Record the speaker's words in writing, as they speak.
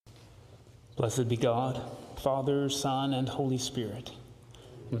Blessed be God, Father, Son, and Holy Spirit.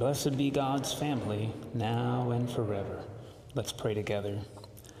 And blessed be God's family, now and forever. Let's pray together.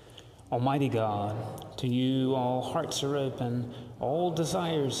 Almighty God, to you all hearts are open, all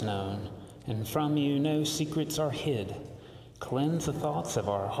desires known, and from you no secrets are hid. Cleanse the thoughts of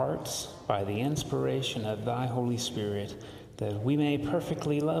our hearts by the inspiration of thy Holy Spirit, that we may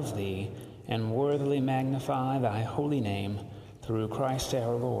perfectly love thee and worthily magnify thy holy name, through Christ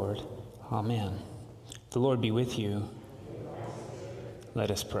our Lord. Amen. The Lord be with you.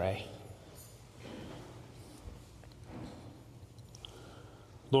 Let us pray.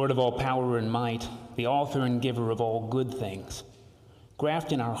 Lord of all power and might, the author and giver of all good things,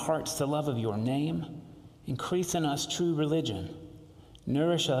 graft in our hearts the love of your name, increase in us true religion,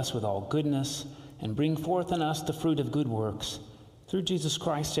 nourish us with all goodness, and bring forth in us the fruit of good works, through Jesus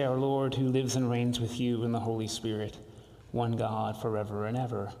Christ our Lord, who lives and reigns with you in the Holy Spirit, one God, forever and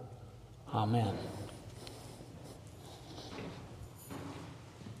ever. Amen.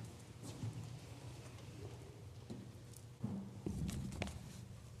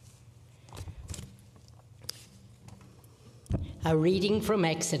 A reading from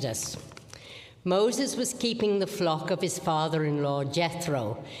Exodus. Moses was keeping the flock of his father-in-law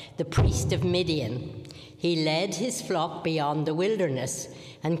Jethro, the priest of Midian. He led his flock beyond the wilderness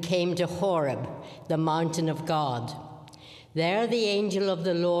and came to Horeb, the mountain of God. There the angel of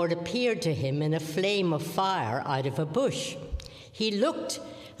the Lord appeared to him in a flame of fire out of a bush. He looked,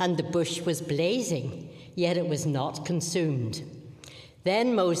 and the bush was blazing, yet it was not consumed.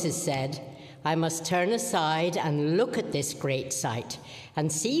 Then Moses said, I must turn aside and look at this great sight, and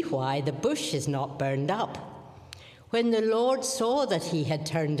see why the bush is not burned up. When the Lord saw that he had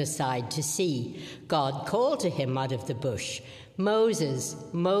turned aside to see, God called to him out of the bush, Moses,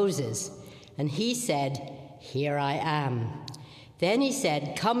 Moses. And he said, Here I am. Then he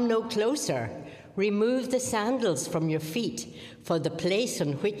said, Come no closer. Remove the sandals from your feet, for the place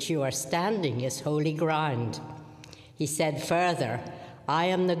on which you are standing is holy ground. He said further, I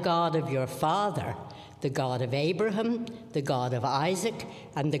am the God of your father, the God of Abraham, the God of Isaac,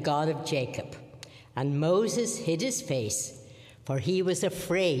 and the God of Jacob. And Moses hid his face, for he was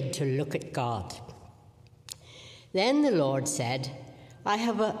afraid to look at God. Then the Lord said, I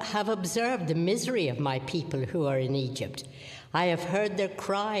have observed the misery of my people who are in Egypt. I have heard their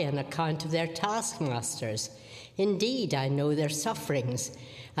cry on account of their taskmasters. Indeed, I know their sufferings,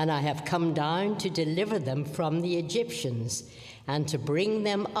 and I have come down to deliver them from the Egyptians, and to bring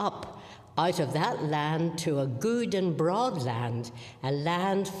them up out of that land to a good and broad land, a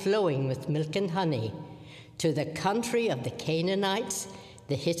land flowing with milk and honey, to the country of the Canaanites,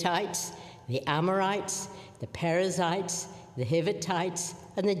 the Hittites, the Amorites, the Perizzites, the Hivitites,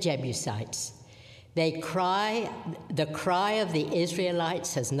 and the Jebusites. The cry of the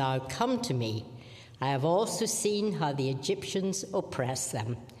Israelites has now come to me. I have also seen how the Egyptians oppress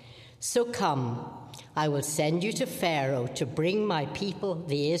them. So come, I will send you to Pharaoh to bring my people,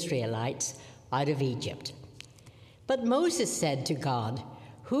 the Israelites, out of Egypt. But Moses said to God,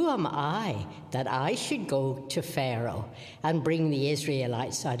 Who am I that I should go to Pharaoh and bring the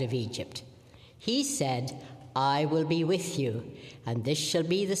Israelites out of Egypt? He said, I will be with you, and this shall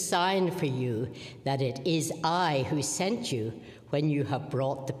be the sign for you that it is I who sent you when you have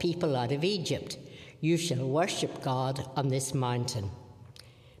brought the people out of Egypt. You shall worship God on this mountain.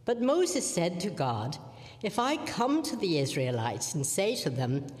 But Moses said to God, If I come to the Israelites and say to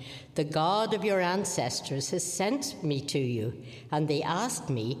them, The God of your ancestors has sent me to you, and they ask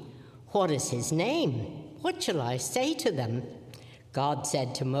me, What is his name? What shall I say to them? God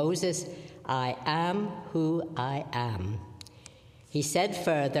said to Moses, I am who I am. He said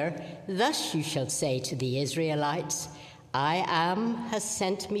further, Thus you shall say to the Israelites, I am has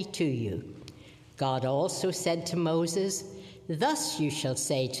sent me to you. God also said to Moses, Thus you shall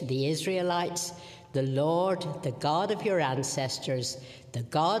say to the Israelites, The Lord, the God of your ancestors, the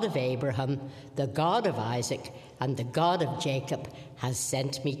God of Abraham, the God of Isaac, and the God of Jacob, has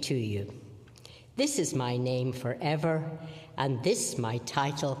sent me to you. This is my name forever, and this my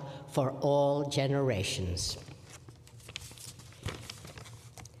title for all generations.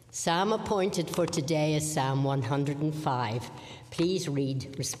 Psalm appointed for today is Psalm 105. Please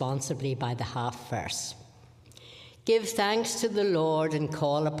read responsibly by the half verse. Give thanks to the Lord and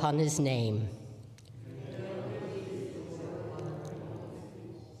call upon his name.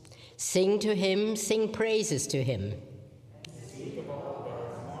 Sing to him, sing praises to him.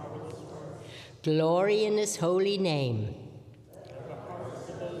 Glory in his holy name.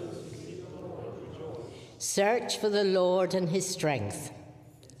 Search for the Lord and his strength.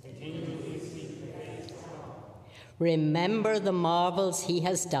 Remember the marvels he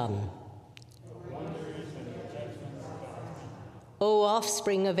has done. O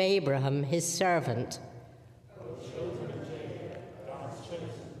offspring of Abraham, his servant.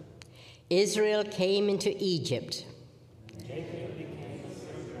 Israel came into Egypt.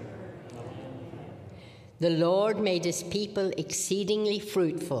 The Lord made his people exceedingly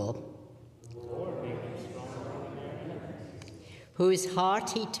fruitful, whose heart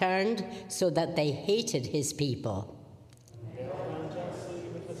he turned so that they hated his people.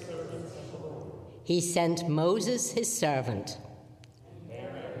 He sent Moses his servant.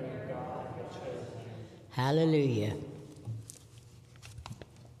 Hallelujah.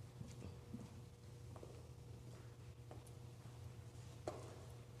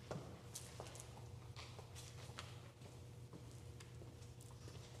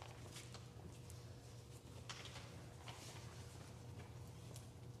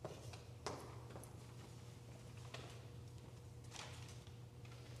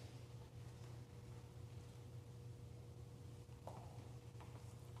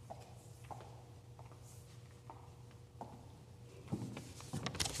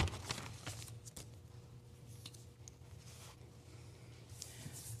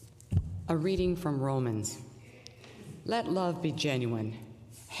 A reading from Romans. Let love be genuine.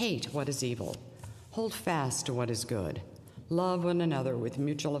 Hate what is evil. Hold fast to what is good. Love one another with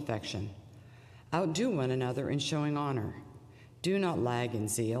mutual affection. Outdo one another in showing honor. Do not lag in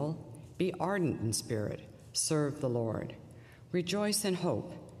zeal. Be ardent in spirit. Serve the Lord. Rejoice in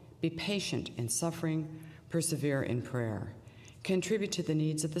hope. Be patient in suffering. Persevere in prayer. Contribute to the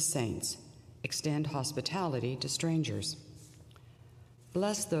needs of the saints. Extend hospitality to strangers.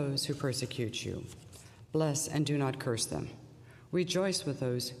 Bless those who persecute you. Bless and do not curse them. Rejoice with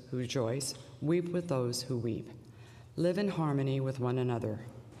those who rejoice. Weep with those who weep. Live in harmony with one another.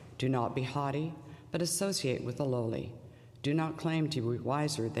 Do not be haughty, but associate with the lowly. Do not claim to be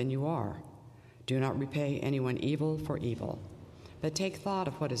wiser than you are. Do not repay anyone evil for evil, but take thought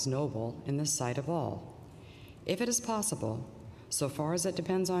of what is noble in the sight of all. If it is possible, so far as it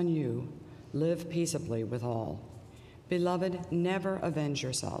depends on you, live peaceably with all. Beloved, never avenge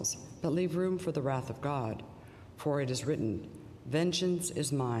yourselves, but leave room for the wrath of God. For it is written, "Vengeance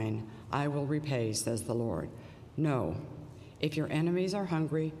is mine, I will repay, says the Lord." No, if your enemies are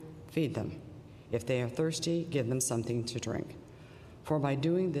hungry, feed them. If they are thirsty, give them something to drink. For by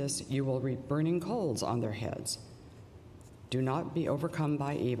doing this, you will reap burning coals on their heads. Do not be overcome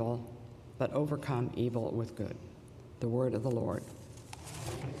by evil, but overcome evil with good. The word of the Lord.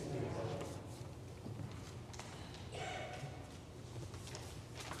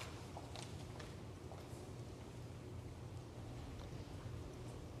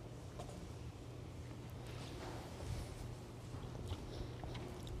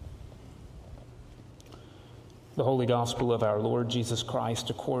 The Holy Gospel of our Lord Jesus Christ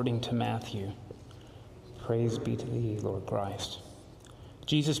according to Matthew. Praise be to thee, Lord Christ.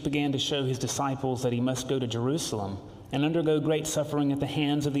 Jesus began to show his disciples that he must go to Jerusalem and undergo great suffering at the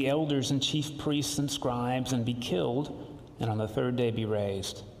hands of the elders and chief priests and scribes and be killed, and on the third day be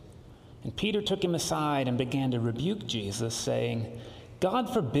raised. And Peter took him aside and began to rebuke Jesus, saying, "God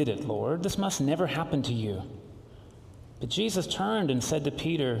forbid it, Lord, this must never happen to you." But Jesus turned and said to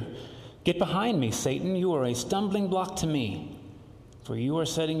Peter, "Get behind me, Satan, you are a stumbling block to me, for you are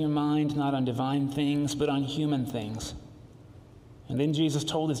setting your mind not on divine things, but on human things." And then Jesus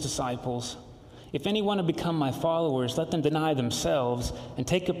told his disciples, "If any want to become my followers, let them deny themselves and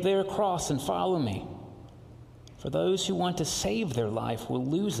take up their cross and follow me. For those who want to save their life will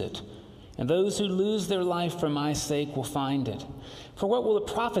lose it, and those who lose their life for my sake will find it. For what will it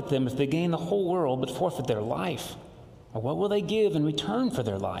profit them if they gain the whole world but forfeit their life? Or what will they give in return for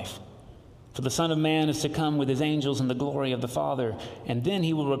their life? For the Son of Man is to come with his angels in the glory of the Father, and then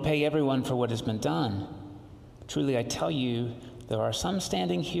he will repay everyone for what has been done. Truly I tell you, there are some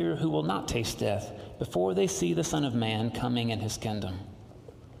standing here who will not taste death before they see the Son of Man coming in his kingdom."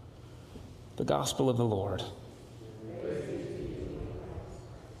 The Gospel of the Lord.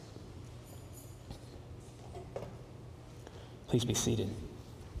 Please be seated.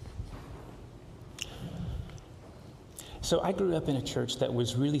 So I grew up in a church that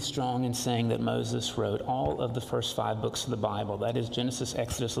was really strong in saying that Moses wrote all of the first 5 books of the Bible. That is Genesis,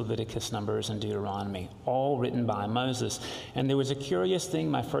 Exodus, Leviticus, Numbers, and Deuteronomy, all written by Moses. And there was a curious thing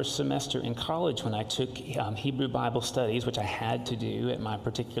my first semester in college when I took Hebrew Bible studies, which I had to do at my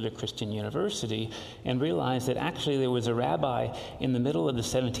particular Christian university, and realized that actually there was a rabbi in the middle of the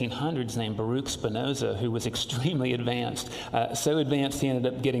 1700s named Baruch Spinoza who was extremely advanced. So advanced he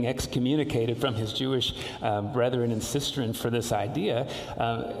ended up getting excommunicated from his Jewish brethren and sisters for this idea.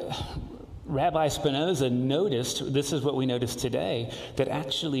 Rabbi Spinoza noticed, this is what we notice today, that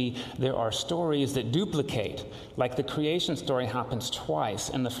actually there are stories that duplicate. Like the creation story happens twice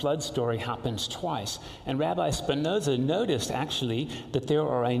and the flood story happens twice. And Rabbi Spinoza noticed actually that there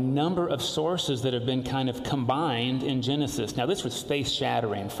are a number of sources that have been kind of combined in Genesis. Now this was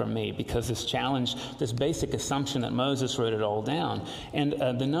space-shattering for me because this challenged this basic assumption that Moses wrote it all down. And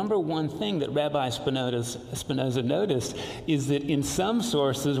the number one thing that Rabbi Spinoza noticed is that in some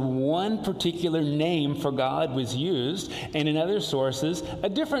sources, one particular name for God was used, and in other sources, a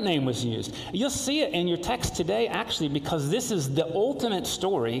different name was used. You'll see it in your text today, actually, because this is the ultimate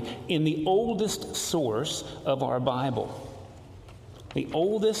story in the oldest source of our Bible. The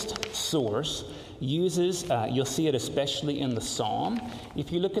oldest source uses, you'll see it especially in the Psalm.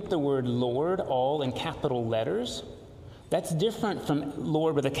 If you look at the word Lord, all in capital letters, that's different from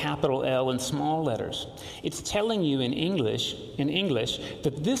Lord with a capital L and small letters. It's telling you in English,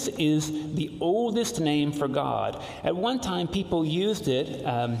 that this is the oldest name for God. At one time, people used it,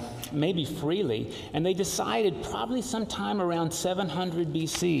 maybe freely, and they decided probably sometime around 700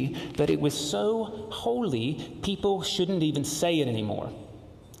 BC that it was so holy, people shouldn't even say it anymore.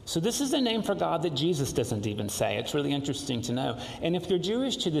 So this is a name for God that Jesus doesn't even say. It's really interesting to know. And if you're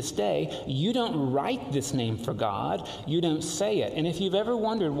Jewish to this day, you don't write this name for God. You don't say it. And if you've ever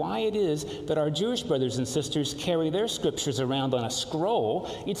wondered why it is that our Jewish brothers and sisters carry their scriptures around on a scroll,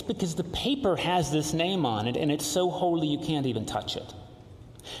 it's because the paper has this name on it, and it's so holy you can't even touch it.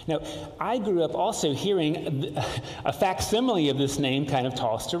 Now, I grew up also hearing a facsimile of this name kind of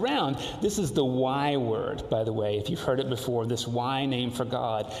tossed around. This is the Y word, by the way, if you've heard it before, this Y name for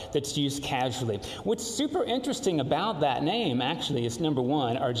God that's used casually. What's super interesting about that name, actually, is number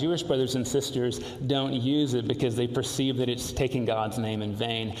one, our Jewish brothers and sisters don't use it because they perceive that it's taking God's name in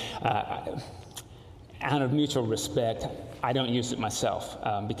vain. Out of mutual respect, I don't use it myself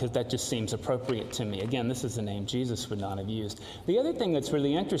because that just seems appropriate to me. Again, this is a name Jesus would not have used. The other thing that's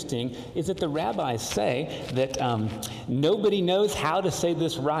really interesting is that the rabbis say that nobody knows how to say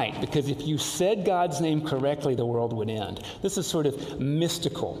this right, because if you said God's name correctly, the world would end. This is sort of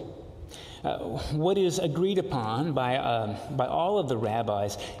mystical. What is agreed upon by all of the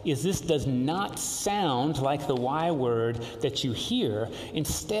rabbis is this does not sound like the Y word that you hear.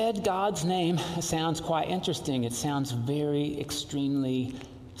 Instead, God's name sounds quite interesting. It sounds very extremely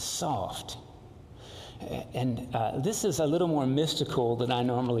soft. And this is a little more mystical than I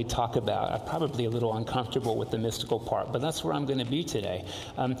normally talk about. I'm probably a little uncomfortable with the mystical part, but that's where I'm going to be today.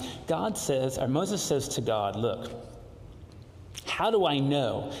 Moses says to God, look, how do I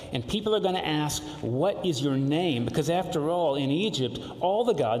know? And people are going to ask, what is your name? Because after all, in Egypt, all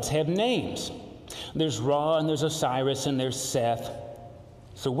the gods have names. There's Ra, and there's Osiris, and there's Seth.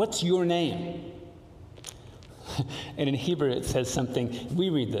 So what's your name? And in Hebrew it says something, we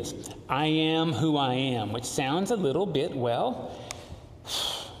read this, I am who I am, which sounds a little bit, well,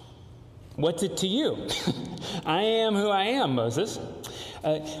 what's it to you? I am who I am, Moses.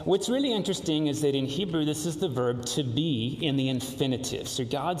 What's really interesting is that in Hebrew, this is the verb to be in the infinitive. So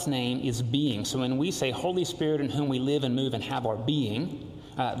God's name is being. So when we say Holy Spirit in whom we live and move and have our being,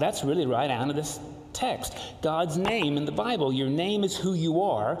 that's really right out of this text. God's name in the Bible, your name is who you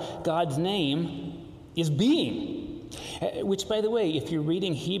are. God's name is being. Which, by the way, if you're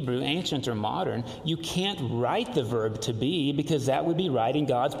reading Hebrew, ancient or modern, you can't write the verb to be because that would be writing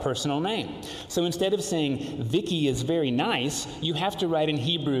God's personal name. So instead of saying Vicky is very nice, you have to write in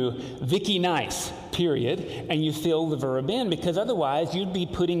Hebrew Vicky nice, period, and you fill the verb in because otherwise you'd be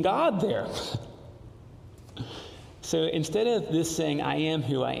putting God there. So instead of this saying I am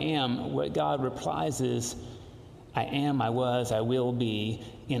who I am, what God replies is I am, I was, I will be,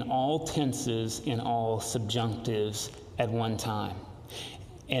 in all tenses, in all subjunctives at one time.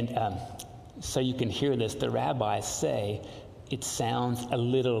 And so you can hear this. The rabbis say it sounds a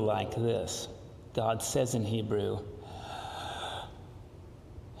little like this. God says in Hebrew,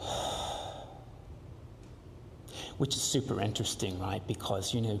 which is super interesting, right?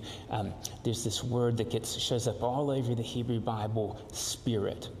 Because, there's this word that shows up all over the Hebrew Bible,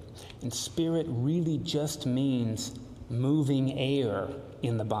 spirit. And spirit really just means moving air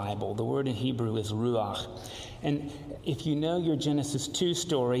in the Bible. The word in Hebrew is ruach. And if you know your Genesis 2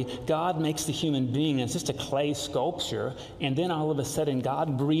 story, God makes the human being, it's just a clay sculpture, and then all of a sudden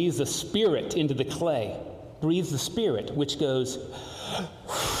God breathes a spirit into the clay, breathes the spirit, which goes,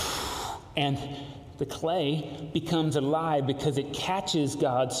 and the clay becomes alive because it catches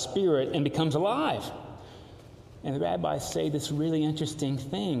God's spirit and becomes alive. And the rabbis say this really interesting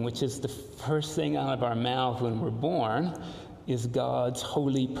thing, which is the first thing out of our mouth when we're born is God's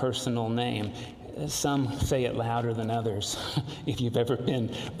holy personal name. Some say it louder than others, if you've ever been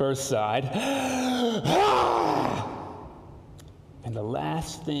birthside. And the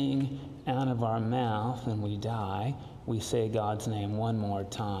last thing out of our mouth when we die, we say God's name one more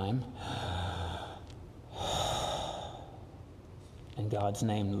time. And God's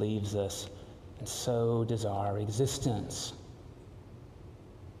name leaves us, and so does our existence.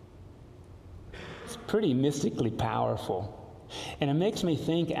 It's pretty mystically powerful. And it makes me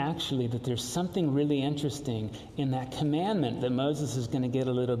think, actually, that there's something really interesting in that commandment that Moses is going to get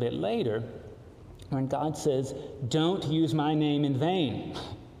a little bit later, when God says, don't use my name in vain.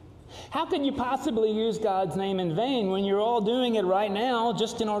 How can you possibly use God's name in vain when you're all doing it right now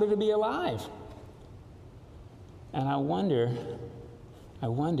just in order to be alive? And I wonder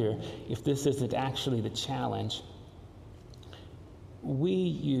if this isn't actually the challenge. We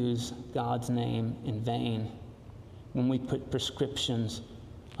use God's name in vain when we put prescriptions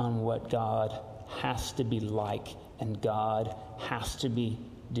on what God has to be like and God has to be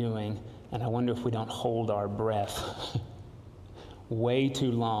doing. And I wonder if we don't hold our breath way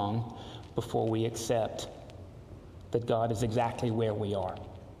too long before we accept that God is exactly where we are.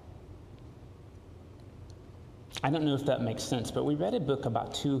 I don't know if that makes sense, but we read a book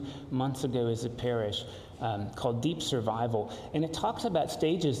about 2 months ago as a parish called Deep Survival, and it talks about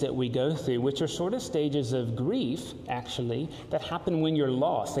stages that we go through, which are sort of stages of grief, actually, that happen when you're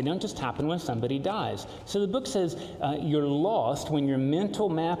lost. They don't just happen when somebody dies. So the book says you're lost when your mental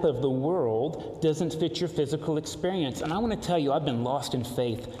map of the world doesn't fit your physical experience. And I want to tell you, I've been lost in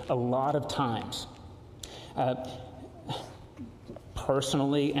faith a lot of times.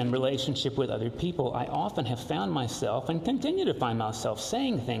 Personally and relationship with other people, I often have found myself and continue to find myself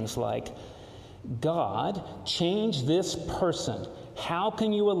saying things like, God, change this person. How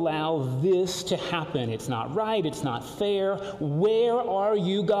can you allow this to happen? It's not right. It's not fair. Where are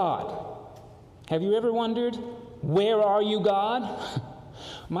you, God? Have you ever wondered, where are you, God?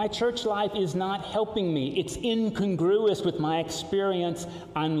 My church life is not helping me. It's incongruous with my experience.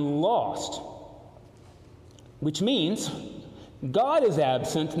 I'm lost. Which means God is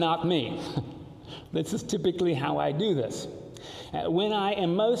absent, not me. This is typically how I do this. When I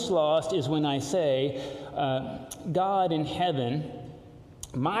am most lost is when I say, God in heaven,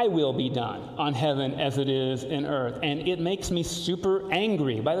 my will be done on heaven as it is in earth. And it makes me super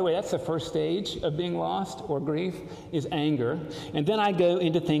angry. By the way, that's the first stage of being lost or grief, is anger. And then I go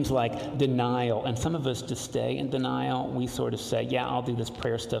into things like denial. And some of us just stay in denial. We sort of say, yeah, I'll do this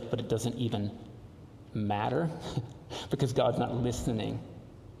prayer stuff, but it doesn't even matter because God's not listening.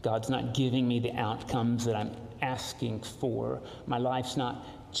 God's not giving me the outcomes that I'm asking for. My life's not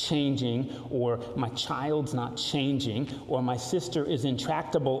changing, or my child's not changing, or my sister is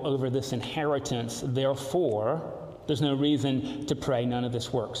intractable over this inheritance. Therefore, there's no reason to pray. None of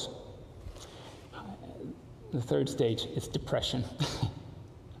this works. The third stage is depression,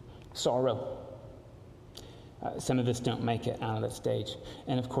 sorrow. Some of us don't make it out of that stage.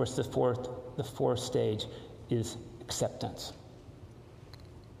 And of course, the fourth stage is acceptance.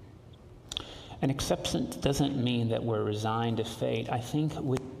 And acceptance doesn't mean that we're resigned to fate. I think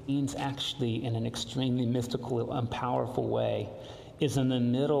what it means, actually, in an extremely mystical and powerful way, is in the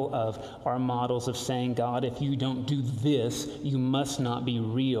middle of our models of saying, God, if you don't do this, you must not be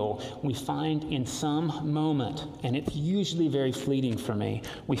real. We find in some moment, and it's usually very fleeting for me,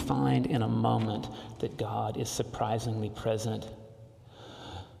 we find in a moment that God is surprisingly present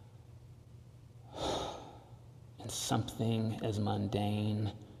in something as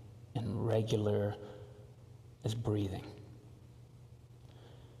mundane and regular as breathing.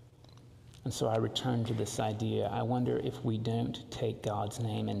 And so I return to this idea. I wonder if we don't take God's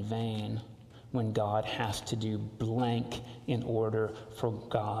name in vain when God has to do blank in order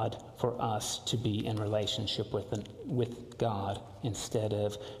for us to be in relationship with God, instead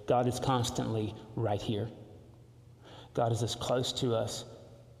of God is constantly right here. God is as close to us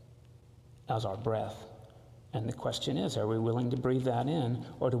as our breath. And the question is, are we willing to breathe that in,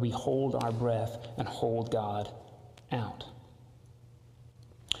 or do we hold our breath and hold God out?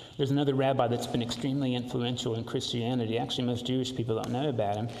 There's another rabbi that's been extremely influential in Christianity. Actually, most Jewish people don't know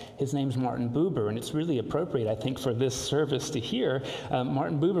about him. His name's Martin Buber, and it's really appropriate, I think, for this service to hear.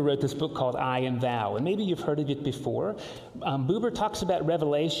 Martin Buber wrote this book called I and Thou, and maybe you've heard of it before. Buber talks about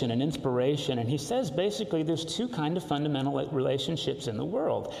revelation and inspiration, and he says basically there's two kind of fundamental relationships in the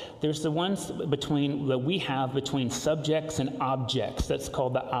world. There's the ones that we have between subjects and objects. That's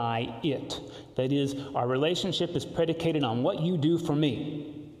called the I-it. That is, our relationship is predicated on what you do for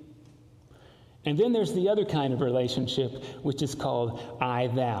me. And then there's the other kind of relationship, which is called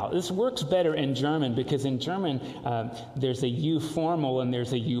I-thou. This works better in German because in German, there's a you formal and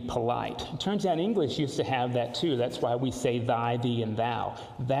there's a you polite. It turns out English used to have that too. That's why we say thy, thee, and thou.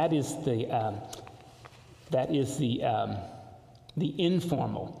 That is the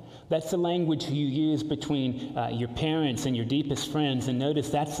informal. That's the language you use between your parents and your deepest friends. And notice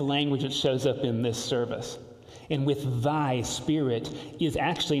that's the language that shows up in this service. And with thy Spirit is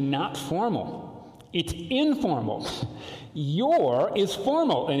actually not formal. It's informal. Your is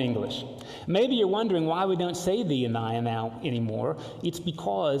formal in English. Maybe you're wondering why we don't say thee and thy and thou anymore. It's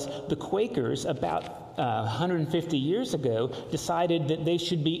because the Quakers, about 150 years ago, decided that they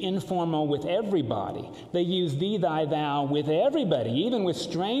should be informal with everybody. They used thee, thy, thou with everybody, even with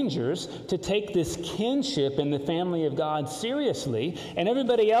strangers, to take this kinship in the family of God seriously. And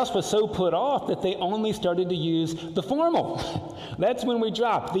everybody else was so put off that they only started to use the formal. That's when we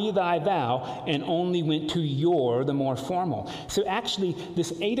dropped thee, thy, thou, and only went to your, the more formal. So actually,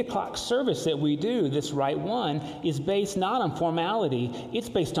 this 8 o'clock service that we do, this Rite One, is based not on formality, it's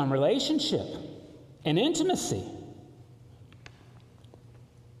based on relationship and intimacy.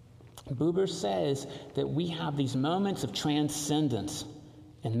 Buber says that we have these moments of transcendence,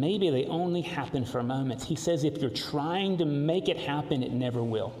 and maybe they only happen for moments. He says if you're trying to make it happen, it never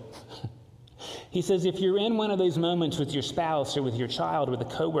will. He says if you're in one of those moments with your spouse or with your child or with a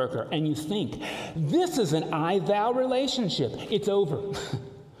coworker and you think, this is an I-thou relationship, it's over.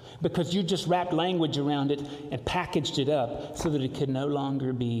 Because you just wrapped language around it and packaged it up so that it could no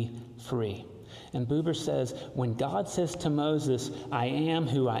longer be free. And Buber says, when God says to Moses, I am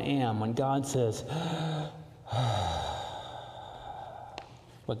who I am, when God says,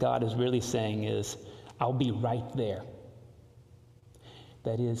 what God is really saying is, I'll be right there.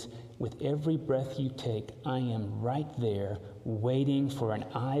 That is, with every breath you take, I am right there waiting for an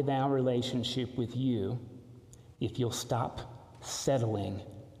I-thou relationship with you if you'll stop settling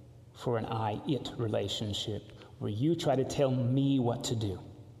for an I-it relationship where you try to tell me what to do.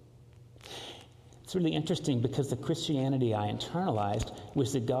 It's really interesting because the Christianity I internalized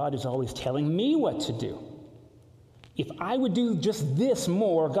was that God is always telling me what to do. If I would do just this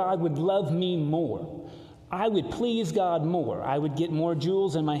more, God would love me more. I would please God more. I would get more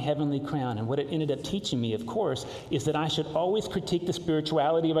jewels in my heavenly crown. And what it ended up teaching me, of course, is that I should always critique the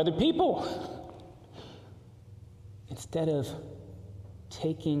spirituality of other people instead of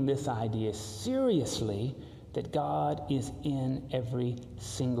taking this idea seriously that God is in every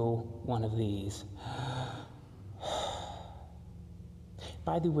single one of these.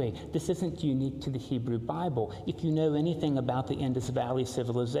 By the way, this isn't unique to the Hebrew Bible. If you know anything about the Indus Valley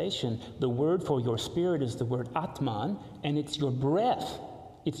civilization, the word for your spirit is the word Atman, and it's your breath.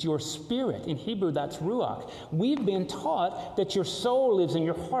 It's your spirit. In Hebrew, that's ruach. We've been taught that your soul lives in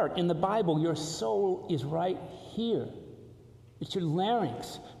your heart. In the Bible, your soul is right here. It's your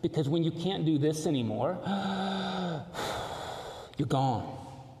larynx, because when you can't do this anymore, you're gone.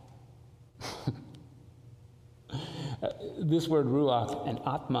 This word ruach and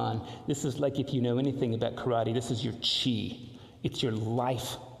atman, this is like if you know anything about karate, this is your chi. It's your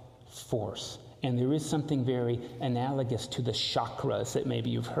life force. And there is something very analogous to the chakras that maybe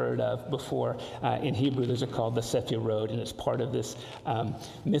you've heard of before. In Hebrew, those are called the Sephirot, and it's part of this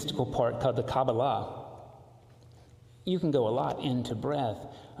mystical part called the Kabbalah. You can go a lot into breath.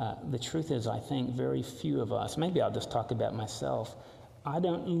 The truth is, I think very few of us, maybe I'll just talk about myself, I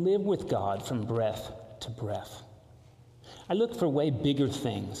don't live with God from breath to breath. I look for way bigger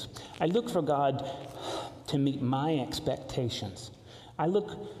things. I look for God to meet my expectations. I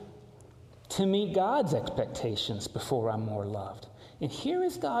look to meet God's expectations before I'm more loved. And here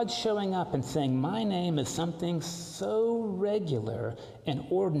is God showing up and saying, my name is something so regular and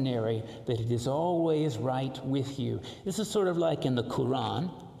ordinary that it is always right with you. This is sort of like in the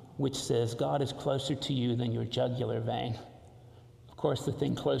Quran, which says God is closer to you than your jugular vein. Of course, the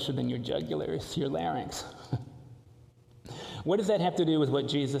thing closer than your jugular is your larynx. What does that have to do with what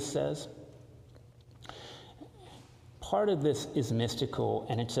Jesus says? Part of this is mystical,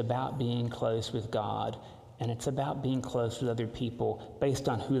 and it's about being close with God. And it's about being close with other people based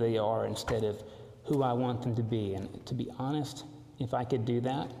on who they are instead of who I want them to be. And to be honest, if I could do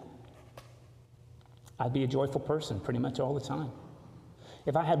that, I'd be a joyful person pretty much all the time.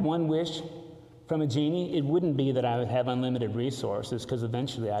 If I had one wish from a genie, it wouldn't be that I would have unlimited resources, because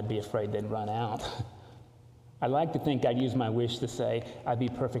eventually I'd be afraid they'd run out. I like to think I'd use my wish to say I'd be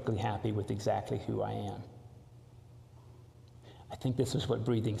perfectly happy with exactly who I am. I think this is what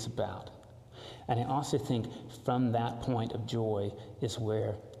breathing's about. And I also think from that point of joy is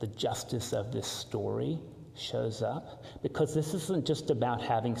where the justice of this story shows up, because this isn't just about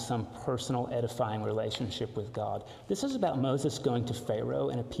having some personal edifying relationship with God. This is about Moses going to Pharaoh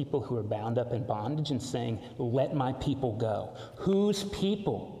and a people who are bound up in bondage and saying, "Let my people go." Whose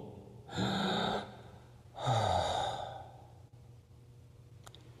people?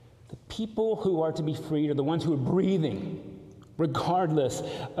 The people who are to be freed are the ones who are breathing, regardless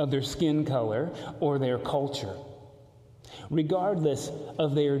of their skin color or their culture, regardless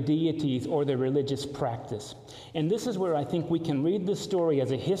of their deities or their religious practice. And this is where I think we can read this story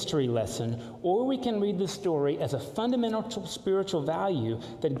as a history lesson, or we can read this story as a fundamental spiritual value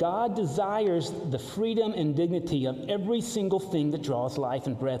that God desires the freedom and dignity of every single thing that draws life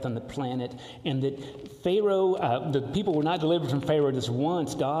and breath on the planet, and that Pharaoh, the people were not delivered from Pharaoh just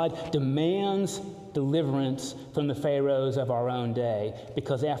once. God demands deliverance from the pharaohs of our own day,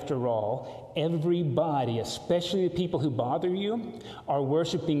 because after all, everybody, especially the people who bother you, are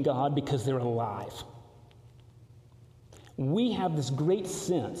worshiping God because they're alive. We have this great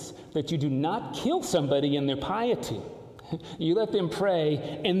sense that you do not kill somebody in their piety. You let them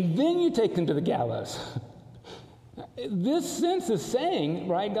pray, and then you take them to the gallows. This sense is saying,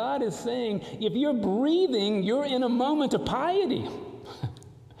 right, God is saying, if you're breathing, you're in a moment of piety.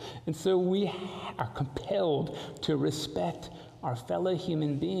 And so we are compelled to respect our fellow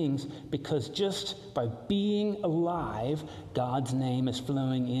human beings, because just by being alive, God's name is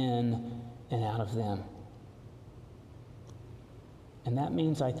flowing in and out of them. And that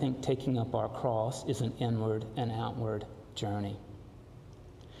means, I think, taking up our cross is an inward and outward journey.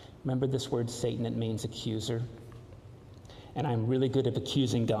 Remember this word Satan, it means accuser. And I'm really good at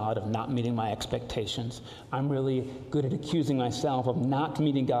accusing God of not meeting my expectations. I'm really good at accusing myself of not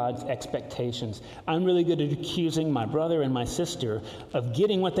meeting God's expectations. I'm really good at accusing my brother and my sister of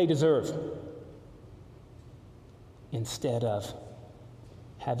getting what they deserve, instead of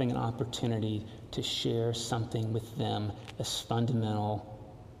having an opportunity to share something with them as fundamental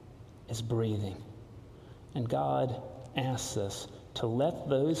as breathing. And God asks us to let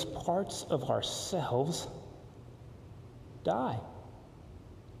those parts of ourselves die.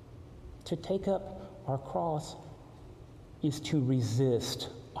 To take up our cross is to resist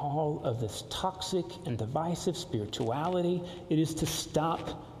all of this toxic and divisive spirituality. It is to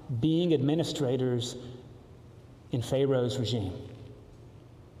stop being administrators in Pharaoh's regime.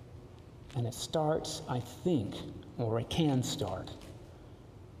 And it starts, I think, or it can start,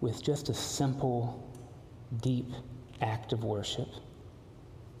 with just a simple, deep act of worship.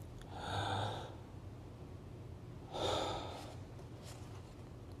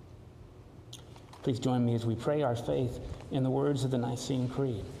 Please join me as we pray our faith in the words of the Nicene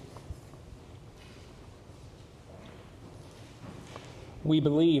Creed. We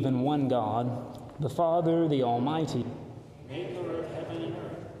believe in one God, the Father, the Almighty, maker of heaven and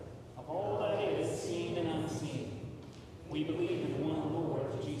earth, of all that is seen and unseen. We believe in one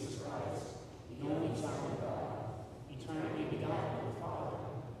Lord, Jesus Christ, the only Son of God, eternally begotten of the Father,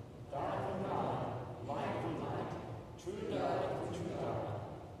 God from God, light from light, true God from true God,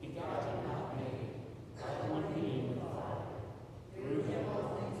 begotten, not made, by one being with the Father. Through him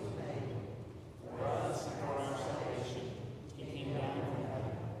all things were made. For us and for our salvation, he came down from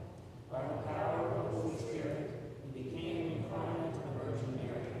heaven. By the power of the Holy Spirit, he became incarnate of the Virgin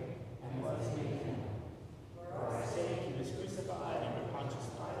Mary, and was made human. For our sake, he was crucified under Pontius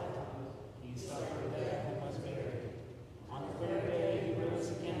Pilate. He suffered death and was buried. On the third day, he rose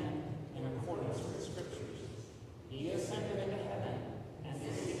again in accordance with the Scriptures. He ascended into heaven and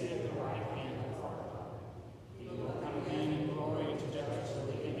is seated at the right hand of the Father. He will come again in glory to judge the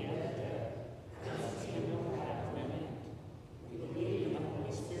living and the dead, and his kingdom will have no end. We believe in the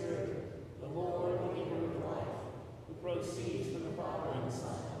Holy Spirit, the Lord, the giver of life, who proceeds from the Father and the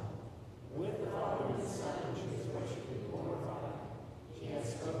Son. With the Father and the Son, she is worshipped and glorified. She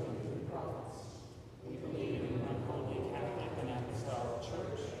has spoken through the prophets. We believe in one holy Catholic and Apostolic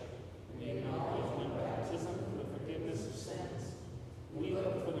Church. We acknowledge one baptism for the forgiveness of sins. We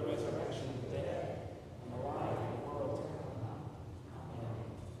look for the resurrection of the dead and the life of the world to come. Amen.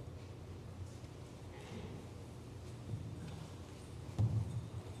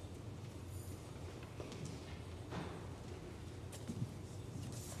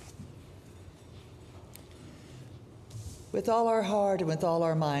 With all our heart and with all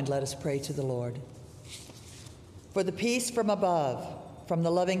our mind, let us pray to the Lord. For the peace from above, from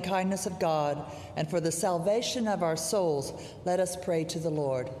the loving kindness of God, and for the salvation of our souls, let us pray to the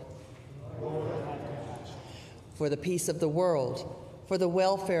Lord. For the peace of the world, for the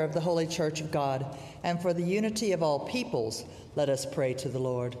welfare of the Holy Church of God, and for the unity of all peoples, let us pray to the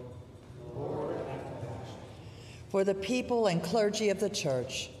Lord. For the people and clergy of the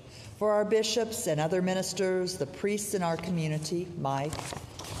Church, For our bishops and other ministers, the priests in our community, Mike,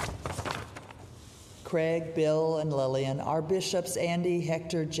 Craig, Bill, and Lillian, our bishops, Andy,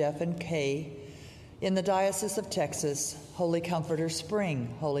 Hector, Jeff, and Kay, in the Diocese of Texas, Holy Comforter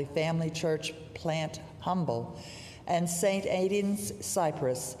Spring, Holy Family Church Plant Humble, and St. Aidan's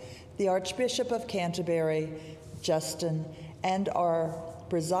Cyprus, the Archbishop of Canterbury, Justin, and our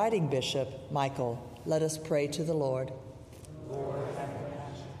presiding bishop, Michael. Let us pray to the Lord.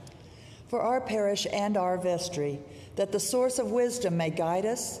 For our parish and our vestry, that the source of wisdom may guide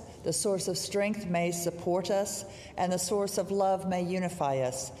us, the source of strength may support us, and the source of love may unify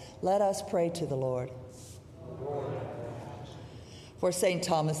us. Let us pray to the Lord. For St.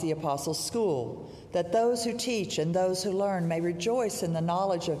 Thomas the Apostle's School, that those who teach and those who learn may rejoice in the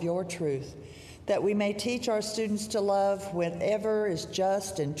knowledge of your truth, that we may teach our students to love whatever is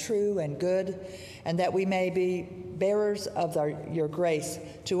just and true and good, and that we may be bearers of your grace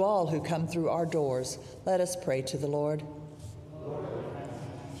to all who come through our doors. Let us pray to the Lord.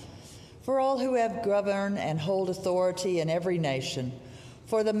 For all who have governed and hold authority in every nation,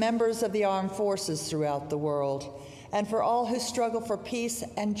 for the members of the armed forces throughout the world, and for all who struggle for peace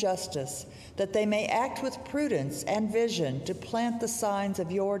and justice, that they may act with prudence and vision to plant the signs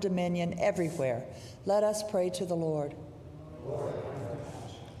of your dominion everywhere. Let us pray to the Lord.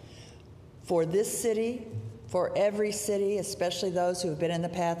 For this city, for every city, especially those who have been in the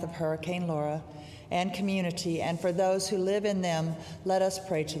path of Hurricane Laura, and community, and for those who live in them, let us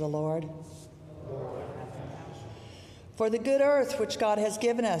pray to the Lord. For the good earth which God has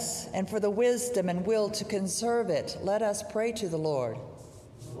given us, and for the wisdom and will to conserve it, let us pray to the Lord.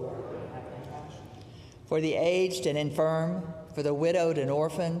 For the aged and infirm, for the widowed and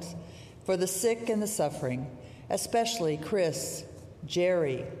orphaned, for the sick and the suffering, especially Chris,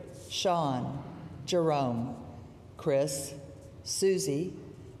 Jerry, Sean, Jerome, Chris, Susie,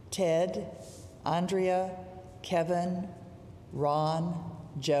 Ted, Andrea, Kevin, Ron,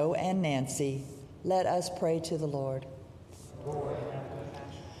 Joe, and Nancy, let us pray to the Lord.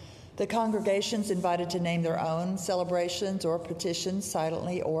 The congregations invited to name their own celebrations or petitions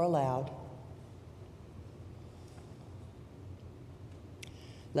silently or aloud.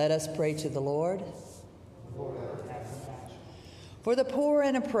 Let us pray to the Lord. For the poor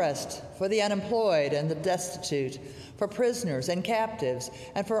and oppressed, for the unemployed and the destitute, for prisoners and captives,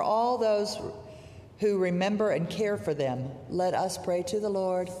 and for all those who remember and care for them, let us pray to the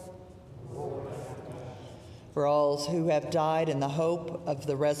Lord. For all who have died in the hope of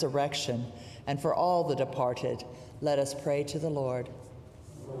the resurrection, and for all the departed, let us pray to the Lord.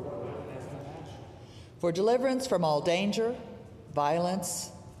 For deliverance from all danger, violence,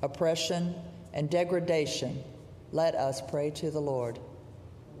 oppression, and degradation, let us pray to the Lord.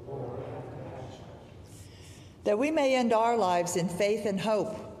 That we may end our lives in faith and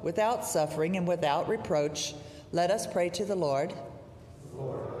hope, without suffering and without reproach, let us pray to the Lord.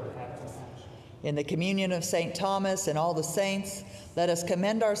 In the communion of St. Thomas and all the saints, let us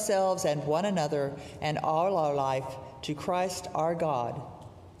commend ourselves and one another and all our life to Christ our God.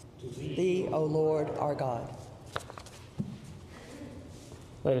 To thee, O Lord, our God.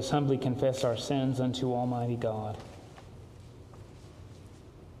 Let us humbly confess our sins unto Almighty God.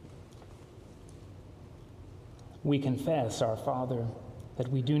 We confess, our Father, that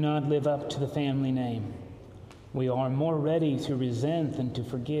we do not live up to the family name. We are more ready to resent than to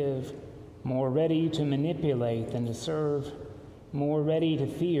forgive, more ready to manipulate than to serve, more ready to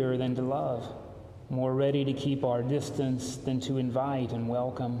fear than to love, more ready to keep our distance than to invite and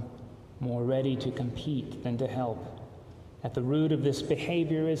welcome, more ready to compete than to help. At the root of this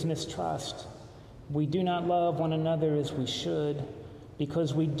behavior is mistrust. We do not love one another as we should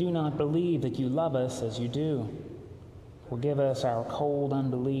because we do not believe that you love us as you do. Forgive us our cold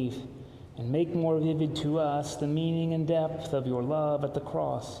unbelief and make more vivid to us the meaning and depth of your love at the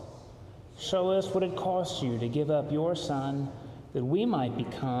cross. Show us what it cost you to give up your Son that we might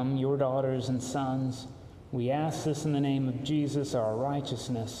become your daughters and sons. We ask this in the name of Jesus, our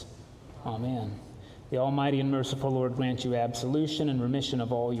righteousness. Amen. The Almighty and merciful Lord grant you absolution and remission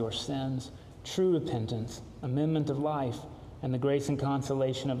of all your sins, true repentance, amendment of life, and the grace and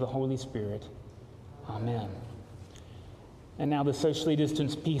consolation of the Holy Spirit. Amen. And now the socially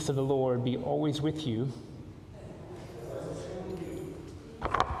distanced peace of the Lord be always with you.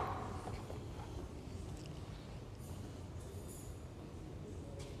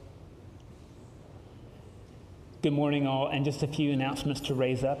 Good morning, all, and just a few announcements to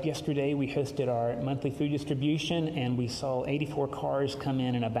raise up. Yesterday, we hosted our monthly food distribution, and we saw 84 cars come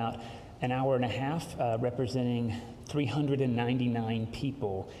in about an hour and a half, representing 399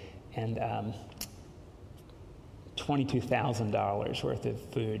 people. And $22,000 worth of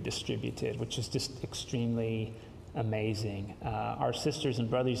food distributed, which is just extremely amazing. Our sisters and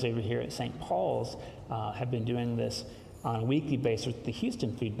brothers over here at St. Paul's have been doing this on a weekly basis with the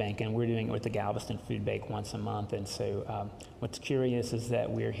Houston Food Bank, and we're doing it with the Galveston Food Bank once a month. And so what's curious is that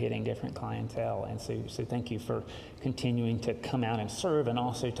we're hitting different clientele. And so thank you for continuing to come out and serve, and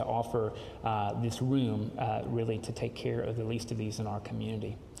also to offer this room really to take care of the least of these in our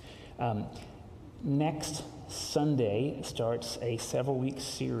community. Next Sunday starts a several-week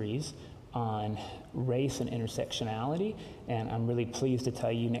series on race and intersectionality, and I'm really pleased to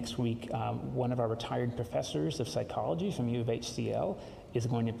tell you next week one of our retired professors of psychology from U of HCL is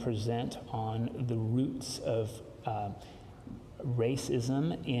going to present on the roots of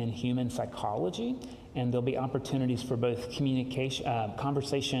racism in human psychology, and there'll be opportunities for both communication,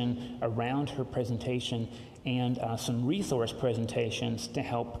 conversation around her presentation, and some resource presentations to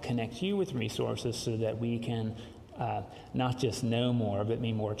help connect you with resources so that we can not just know more, but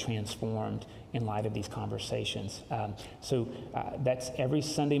be more transformed in light of these conversations. So that's every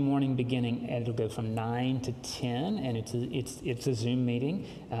Sunday morning beginning, and it'll go from 9 to 10, and it's a Zoom meeting,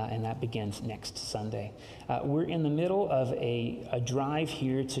 and that begins next Sunday. We're in the middle of a drive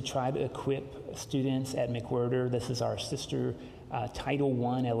here to try to equip students at McWhirter. This is our sister Title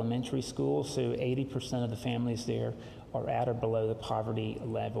I elementary school, so 80% of the families there are at or below the poverty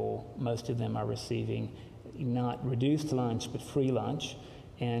level. Most of them are receiving not reduced lunch, but free lunch.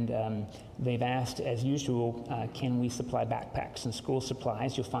 And they've asked, as usual, can we supply backpacks and school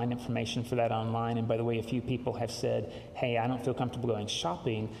supplies? You'll find information for that online. And by the way, a few people have said, hey, I don't feel comfortable going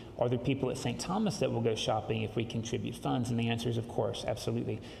shopping. Are there people at St. Thomas that will go shopping if we contribute funds? And the answer is, of course,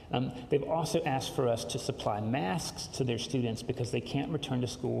 absolutely. They've also asked for us to supply masks to their students because they can't return to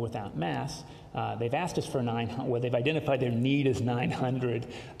school without masks. They've asked us for 900, well, they've identified their need as 900.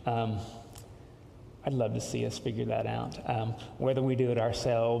 I'd love to see us figure that out, whether we do it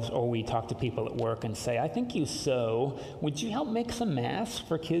ourselves or we talk to people at work and say, I think you sew. Would you help make some masks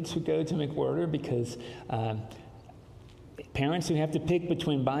for kids who go to McWhirter? Because parents who have to pick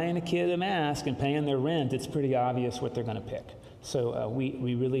between buying a kid a mask and paying their rent, it's pretty obvious what they're going to pick. So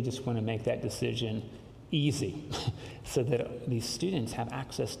we really just want to make that decision easy so that these students have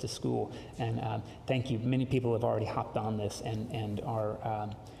access to school. And thank you. Many people have already hopped on this and are...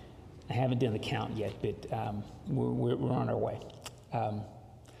 I haven't done the count yet, but we're on our way.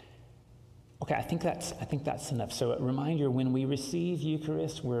 Okay, I think that's enough. So a reminder: when we receive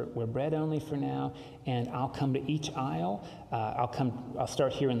Eucharist, we're bread only for now, and I'll come to each aisle. I'll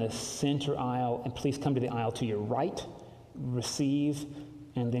start here in the center aisle, and please come to the aisle to your right, receive,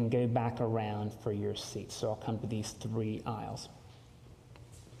 and then go back around for your seat. So I'll come to these 3 aisles.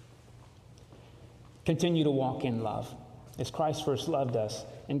 Continue to walk in love, as Christ first loved us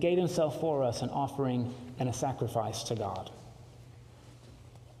and gave himself for us, an offering and a sacrifice to God.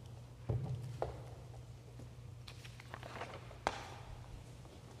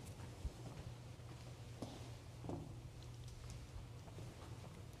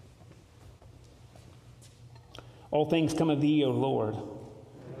 All things come of thee, O Lord.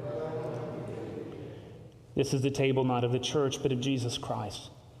 This is the table not of the church, but of Jesus Christ.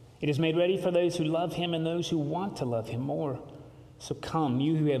 It is made ready for those who love him and those who want to love him more. So come,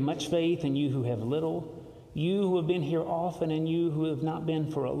 you who have much faith and you who have little, you who have been here often and you who have not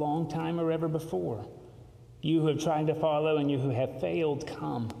been for a long time or ever before, you who have tried to follow and you who have failed,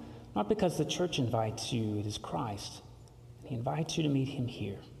 come. Not because the church invites you, it is Christ. He invites you to meet him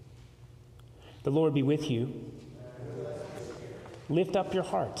here. The Lord be with you. Lift up your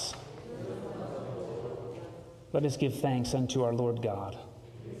hearts. Let us give thanks unto our Lord God.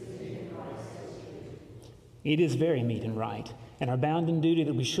 It is very meet and right, and our bounden duty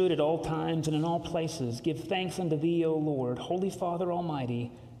that we should at all times and in all places give thanks unto thee, O Lord, Holy Father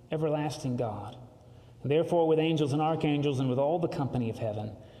Almighty, everlasting God. And therefore with angels and archangels and with all the company of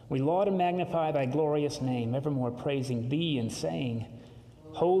heaven, we laud and magnify thy glorious name, evermore praising thee and saying,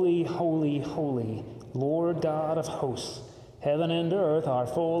 Holy, holy, holy, Lord God of hosts, heaven and earth are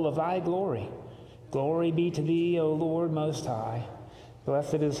full of thy glory. Glory be to thee, O Lord Most High.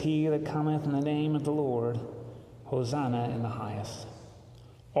 Blessed is he that cometh in the name of the Lord. Hosanna in the highest.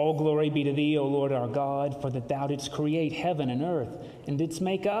 All glory be to thee, O Lord our God, for that thou didst create heaven and earth, and didst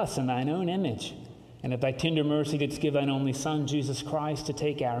make us in thine own image, and of thy tender mercy didst give thine only Son, Jesus Christ, to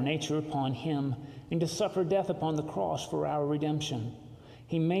take our nature upon him, and to suffer death upon the cross for our redemption.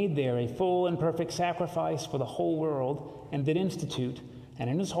 He made there a full and perfect sacrifice for the whole world, and did institute, and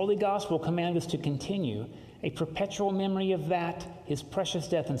in his holy gospel command us to continue, a perpetual memory of that, his precious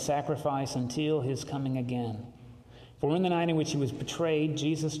death and sacrifice until his coming again. For in the night in which he was betrayed,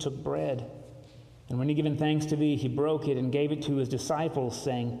 Jesus took bread, And when he had given thanks to thee, he broke it and gave it to his disciples,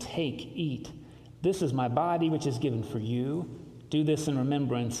 saying, Take, eat. This is my body, which is given for you. Do this in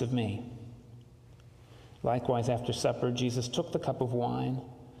remembrance of me. Likewise, after supper, Jesus took the cup of wine,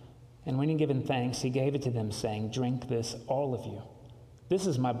 and when he had given thanks, he gave it to them, saying, Drink this, all of you. This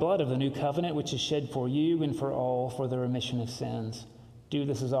is my blood of the new covenant, which is shed for you and for all for the remission of sins. Do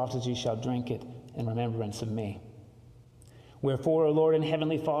this as oft as you shall drink it in remembrance of me. Wherefore, O Lord and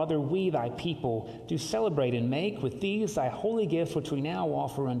heavenly Father, we, thy people, do celebrate and make with these thy holy gifts, which we now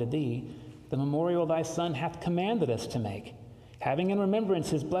offer unto thee, the memorial thy Son hath commanded us to make, having in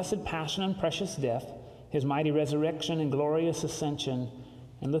remembrance his blessed passion and precious death, his mighty resurrection and glorious ascension,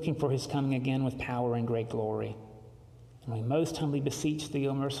 and looking for his coming again with power and great glory. And we most humbly beseech thee,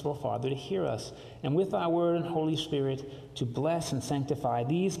 O merciful Father, to hear us, and with thy word and Holy Spirit to bless and sanctify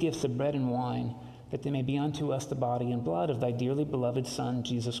these gifts of bread and wine, that they may be unto us the body and blood of thy dearly beloved Son,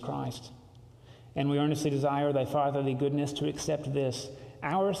 Jesus Christ. And we earnestly desire thy fatherly goodness to accept this,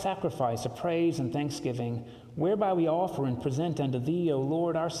 our sacrifice of praise and thanksgiving, whereby we offer and present unto thee, O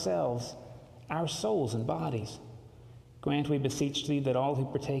Lord, ourselves, our souls and bodies. Grant, we beseech thee, that all who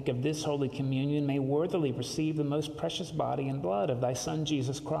partake of this holy communion may worthily receive the most precious body and blood of thy Son,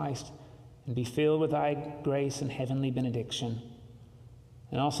 Jesus Christ, and be filled with thy grace and heavenly benediction.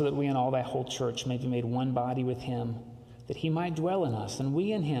 And also that we and all thy whole church may be made one body with him, that he might dwell in us, and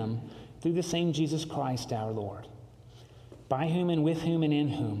we in him, through the same Jesus Christ our Lord. By whom and with whom and in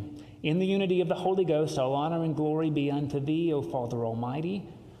whom, in the unity of the Holy Ghost, all honor and glory be unto thee, O Father Almighty,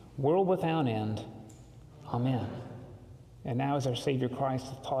 world without end. Amen. And now, as our Savior Christ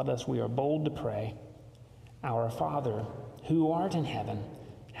hath taught us, we are bold to pray. Our Father, who art in heaven,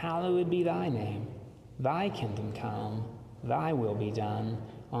 hallowed be thy name. Thy kingdom come, thy will be done,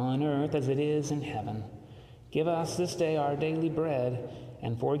 on earth as it is in heaven. Give us this day our daily bread,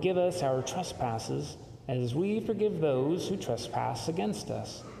 and forgive us our trespasses, as we forgive those who trespass against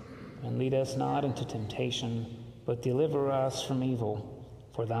us. And lead us not into temptation, but deliver us from evil.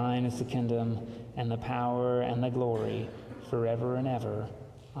 For thine is the kingdom, and the power, and the glory, forever and ever.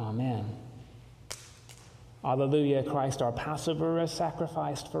 Amen. Alleluia, Christ our Passover is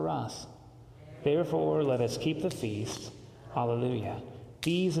sacrificed for us. Therefore, let us keep the feast. Alleluia.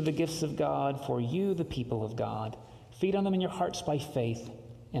 These are the gifts of God for you, the people of God. Feed on them in your hearts by faith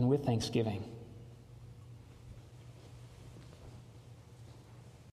and with thanksgiving.